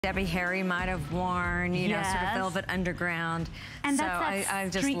Debbie Harry might have worn, you know, sort of velvet underground. And so I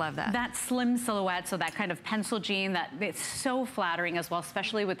just love that. That slim silhouette, so that kind of pencil jean, that it's so flattering as well,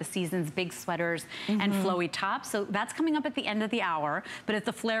 especially with the season's big sweaters and flowy tops. So that's coming up at the end of the hour. But if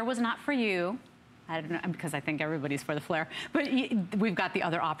the flare was not for you, I don't know, because I think everybody's for the flare, but we've got the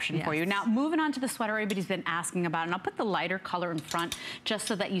other option for you. Now, moving on to the sweater everybody's been asking about, and I'll put the lighter color in front just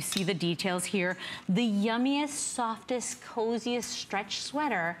so that you see the details here. The yummiest, softest, coziest stretch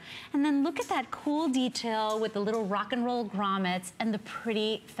sweater. And then look at that cool detail with the little rock and roll grommets and the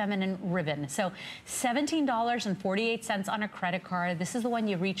pretty feminine ribbon. So $17.48 on a credit card. This is the one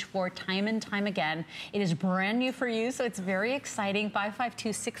you reach for time and time again. It is brand new for you, so it's very exciting.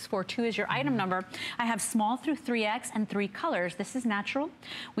 552642 is your item number. I have small through 3X and 3 colors. This is natural.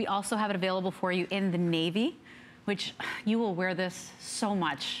 We also have it available for you in the navy, which you will wear this so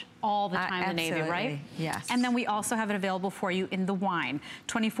much all the time, the navy, right? Yes. And then we also have it available for you in the wine.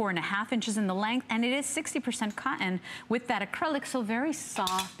 24.5 inches in the length, and it is 60% cotton with that acrylic, so very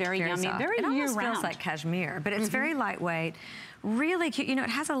soft, very yummy, soft. very year-round. It almost feels like cashmere, but it's very lightweight. Really cute. You know, it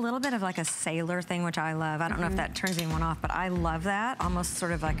has a little bit of like a sailor thing, which I love. I don't know if that turns anyone off, but I love that. Almost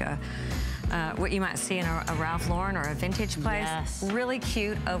sort of like a, what you might see in a Ralph Lauren or a vintage place. Yes. Really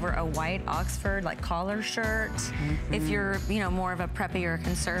cute over a white Oxford, like collar shirt. If you're, you know, more of a preppy or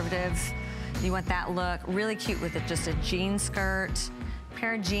conservative, you want that look. Really cute with just a jean skirt,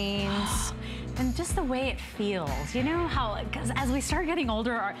 pair of jeans. And just the way it feels, you know how, because as we start getting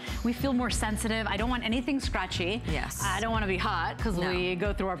older, we feel more sensitive. I don't want anything scratchy. Yes. I don't want to be hot because we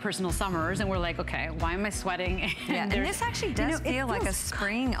go through our personal summers and we're like, okay, why am I sweating? And this actually does feel like a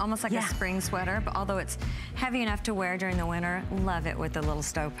spring, almost like a spring sweater, but although it's heavy enough to wear during the winter, love it with the little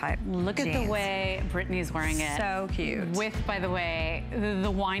stovepipe Look jeans. at the way Brittany's wearing it. So cute. With, by the way,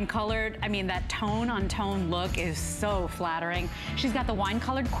 the wine colored, I mean, that tone on tone look is so flattering. She's got the wine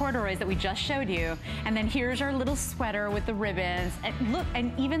colored corduroys that we just showed you. And then here's our little sweater with the ribbons. And look,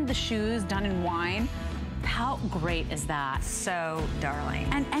 and even the shoes done in wine. How great is that? So darling.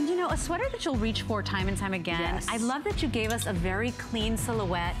 And you know, a sweater that you'll reach for time and time again. Yes. I love that you gave us a very clean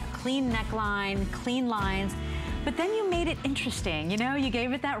silhouette, clean neckline, clean lines. But then you made it interesting, you know? You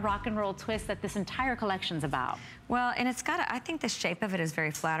gave it that rock and roll twist that this entire collection's about. Well, and it's got, I think the shape of it is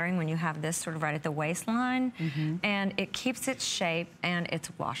very flattering when you have this sort of right at the waistline. And it keeps its shape and it's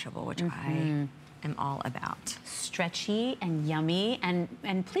washable, which I am all about. Stretchy and yummy,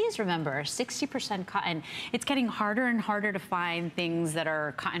 and please remember, 60% cotton. It's getting harder and harder to find things that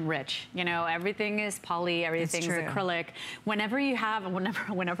are cotton rich. You know, everything is poly, everything's acrylic. Whenever you have,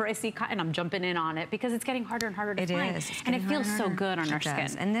 whenever I see cotton, I'm jumping in on it because it's getting harder and harder to find. It is. And it feels so good on our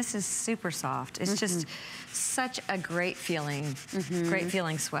skin. And this is super soft. It's just such a great feeling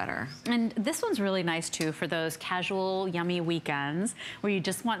sweater. And this one's really nice too for those casual, yummy weekends where you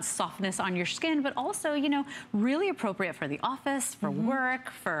just want softness on your skin, but also, you know, really appropriate for the office, for work,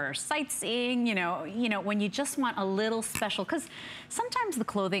 for sightseeing, you know, when you just want a little special, because sometimes the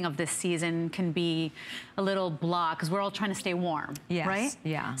clothing of this season can be a little blah, because we're all trying to stay warm, right?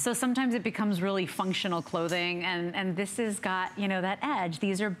 Yeah. So sometimes it becomes really functional clothing, and this has got, you know, that edge.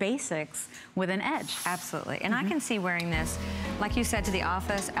 These are basics with an edge. Absolutely. And I can see wearing this, like you said, to the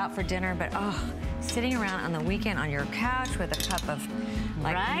office, out for dinner, but sitting around on the weekend on your couch with a cup of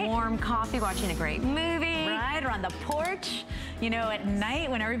like warm coffee, watching a great movie. Right, or on the porch, you know, at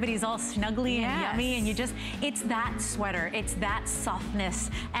night when everybody's all snuggly and yummy, and you just, it's that sweater, it's that softness,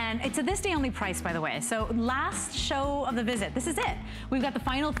 and it's a this day only price, by the way. So last show of the visit, this is it. We've got the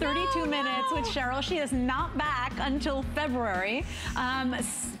final 32 minutes with Sheryl. She is not back until February.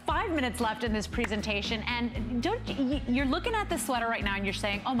 5 minutes left in this presentation, and you're looking at this sweater right now and you're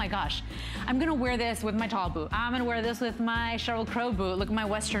saying, oh my gosh, I'm gonna wear this with my tall boot. I'm gonna wear this with my Sheryl Crow boot. Look at my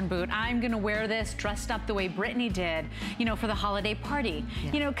Western boot. I'm gonna wear this dressed up the way Brittany did, you know, for the holiday party.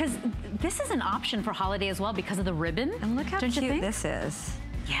 You know, because this is an option for holiday as well because of the ribbon. And look how cute this is.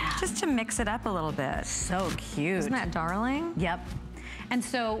 Yeah. Just to mix it up a little bit. So cute. Isn't that darling? Yep. And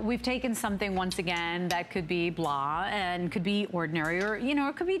so we've taken something, once again, that could be blah and could be ordinary, or, you know,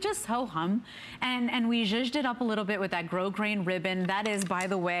 it could be just ho-hum. And we zhuzhed it up a little bit with that grosgrain ribbon. That is, by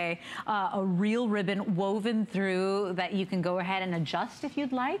the way, a real ribbon woven through that you can go ahead and adjust if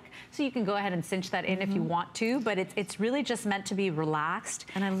you'd like. So you can go ahead and cinch that in if you want to, but it's really just meant to be relaxed.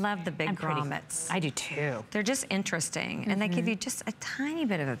 And I love the big grommets. I do too. They're just interesting, and they give you just a tiny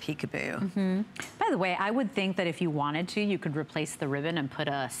bit of a peekaboo. By the way, I would think that if you wanted to, you could replace the ribbon and put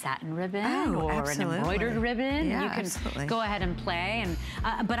a satin ribbon or absolutely. an embroidered ribbon. Yeah, you can absolutely. go ahead and play. And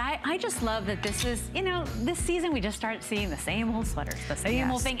but I just love that this is, you know, this season we just start seeing the same old sweaters, the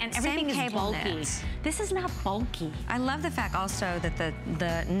same old thing, and everything is bulky. Knit. This is not bulky. I love the fact also that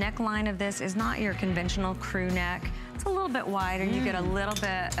the neckline of this is not your conventional crew neck. It's a little bit wider. You get a little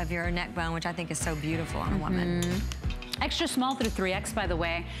bit of your neck bone, which I think is so beautiful on a woman. Extra small through 3X, by the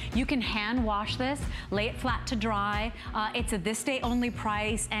way. You can hand wash this, lay it flat to dry. It's a this day only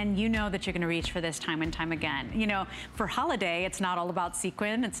price, and you know that you're gonna reach for this time and time again. You know, for holiday, it's not all about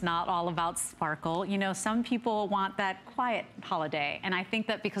sequin, it's not all about sparkle. You know, some people want that quiet holiday, and I think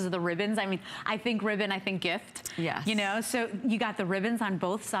that because of the ribbons, I mean, I think ribbon, I think gift. Yes. You know, so you got the ribbons on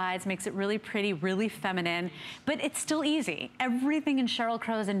both sides, makes it really pretty, really feminine, but it's still easy. Everything in Sheryl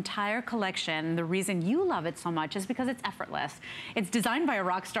Crow's entire collection, the reason you love it so much is because it's effortless. It's designed by a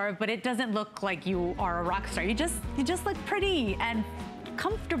rock star, but it doesn't look like you are a rock star. You just look pretty and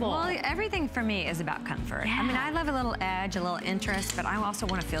comfortable. Well, everything for me is about comfort. Yeah. I mean, I love a little edge, a little interest, but I also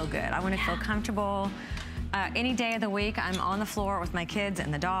want to feel good. I want to feel comfortable. Any day of the week, I'm on the floor with my kids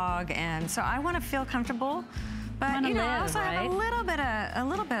and the dog, and so I want to feel comfortable. But you know, I also have a little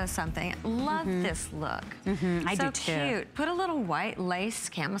bit of something. Love this look. I do too. So cute. Put a little white lace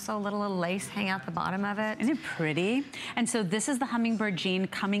camisole, little lace hang out the bottom of it. Isn't it pretty? And so this is the hummingbird jean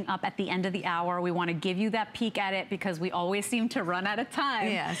coming up at the end of the hour. We want to give you that peek at it because we always seem to run out of time.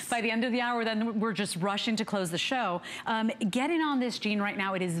 Yes. By the end of the hour, then we're just rushing to close the show. Get in on this jean right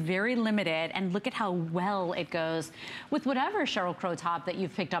now. It is very limited, and look at how well it goes with whatever Sheryl Crow top that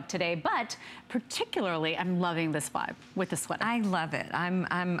you've picked up today. But particularly, I'm loving this vibe with the sweater. I love it.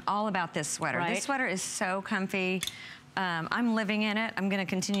 I'm all about this sweater. Right? This sweater is so comfy. I'm living in it. I'm going to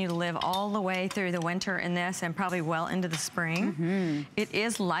continue to live all the way through the winter in this and probably well into the spring. It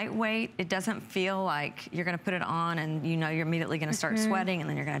is lightweight. It doesn't feel like you're going to put it on and you know you're immediately going to start sweating, and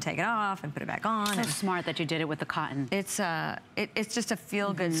then you're going to take it off and put it back on. So smart that you did it with the cotton. It's just a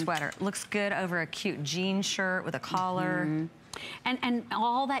feel-good sweater. Looks good over a cute jean shirt with a collar. And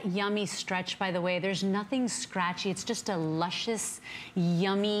all that yummy stretch, by the way, there's nothing scratchy. It's just a luscious,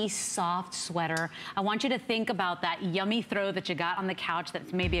 yummy, soft sweater. I want you to think about that yummy throw that you got on the couch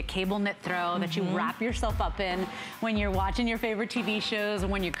that's maybe a cable knit throw that you wrap yourself up in when you're watching your favorite TV shows,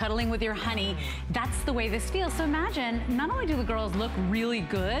 when you're cuddling with your honey. That's the way this feels. So imagine, not only do the girls look really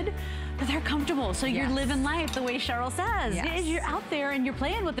good, but they're comfortable. So you're living life the way Sheryl says. Yes. You're out there and you're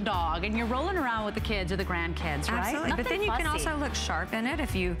playing with the dog and you're rolling around with the kids or the grandkids, right? Absolutely. Nothing but then you fussy. can also look sharp in it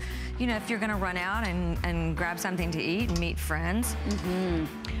if you know, if you're going to run out and grab something to eat and meet friends.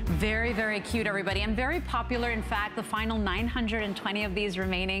 Very, very cute, everybody, and very popular. In fact, the final 920 of these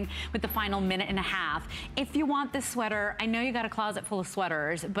remaining with the final minute and a half. If you want this sweater, I know you got a closet full of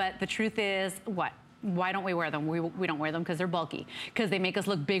sweaters, but the truth is, what? Why don't we wear them? We don't wear them because they're bulky, because they make us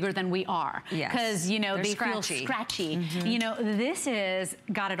look bigger than we are. Yes. Because, you know, they feel scratchy. scratchy. You know, this is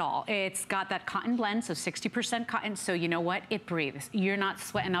got it all. It's got that cotton blend, so 60% cotton, so you know what? It breathes. You're not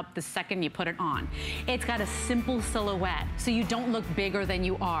sweating up the second you put it on. It's got a simple silhouette, so you don't look bigger than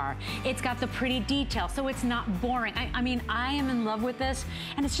you are. It's got the pretty detail, so it's not boring. I mean, I am in love with this,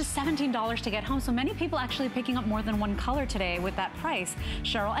 and it's just $17 to get home, so many people actually picking up more than one color today with that price,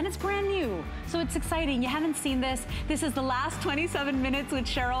 Sheryl, and it's brand new, so it's exciting. You haven't seen this. This is the last 27 minutes with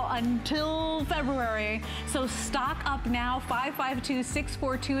Sheryl until February. So stock up now.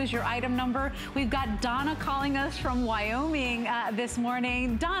 552642 is your item number. We've got Donna calling us from Wyoming this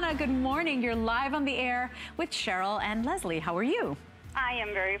morning. Donna, good morning. You're live on the air with Sheryl and Leslie. How are you? I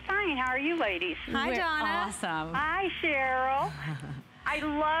am very fine. How are you ladies? Hi, We're Donna. Awesome. Hi, Sheryl. I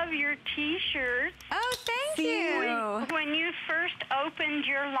love your t-shirts. Oh, thank you. When you first opened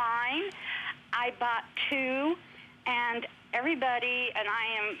your line, I bought two, and everybody, and I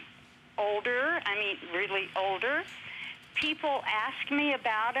am older, I mean really older, people ask me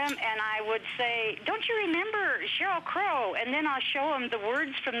about them, and I would say, don't you remember Sheryl Crow? And then I'll show them the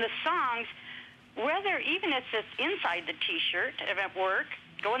words from the songs, whether even if it's inside the t-shirt at work,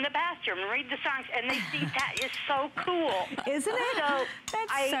 go in the bathroom and read the songs, and they see that is so cool. Isn't it? So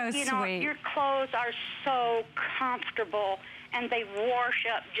That's so you know, sweet. your clothes are so comfortable, and they wash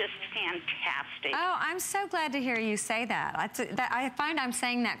up just fantastic. Oh, I'm so glad to hear you say that. I find I'm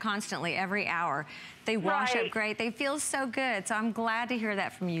saying that constantly every hour. They wash up great. They feel so good. So I'm glad to hear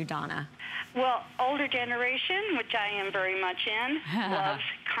that from you, Donna. Well, older generation, which I am very much in, loves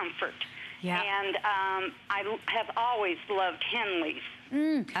comfort. Yeah. And I have always loved Henleys.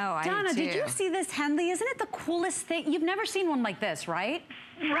 Oh, I Donna, do. did you see this Henley? Isn't it the coolest thing? You've never seen one like this, right?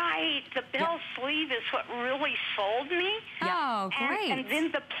 Right. The bell sleeve is what really sold me. Oh, great. And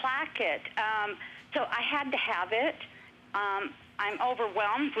then the placket. So I had to have it. I'm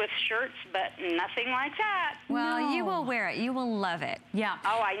overwhelmed with shirts, but nothing like that. Well, you will wear it. You will love it. Yeah.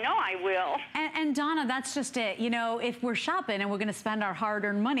 Oh, I know I will. And Donna, that's just it. You know, if we're shopping and we're going to spend our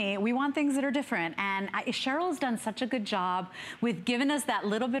hard-earned money, we want things that are different. And Sheryl's done such a good job with giving us that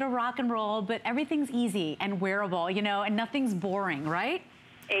little bit of rock and roll, but everything's easy and wearable, you know, and nothing's boring, right?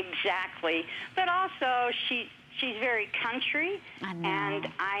 Exactly. But also, she's very country, and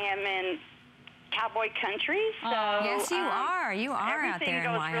I am in cowboy country, so yes, you are. You are out there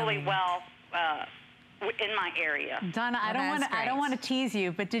in Wyoming. Everything goes really well in my area. Donna, I don't want to tease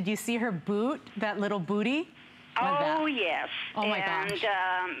you, but did you see her boot? That little booty? Oh yes. Oh my gosh.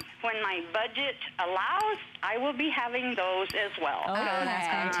 And when my budget allows, I will be having those as well. Oh, that's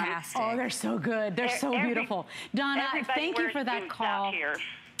fantastic. Oh, they're so good. They're so beautiful. Donna, thank you for that call.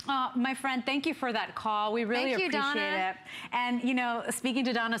 My friend, thank you for that call. We really appreciate it. And, you know, speaking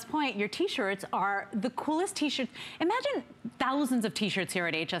to Donna's point, your T-shirts are the coolest T-shirts. Imagine thousands of T-shirts here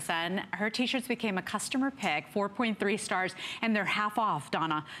at HSN. Her T-shirts became a customer pick, 4.3 stars, and they're half off,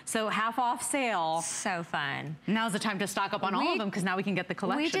 Donna. So half off sale. So fun. Now's the time to stock up on all of them because now we can get the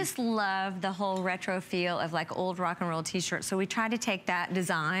collection. We just love the whole retro feel of like old rock and roll T-shirts. So we tried to take that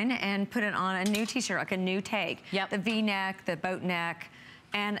design and put it on a new T-shirt, like a new take. Yep. The V-neck, the boat neck.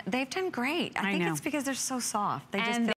 And they've done great. I think it's because they're so soft. They just feel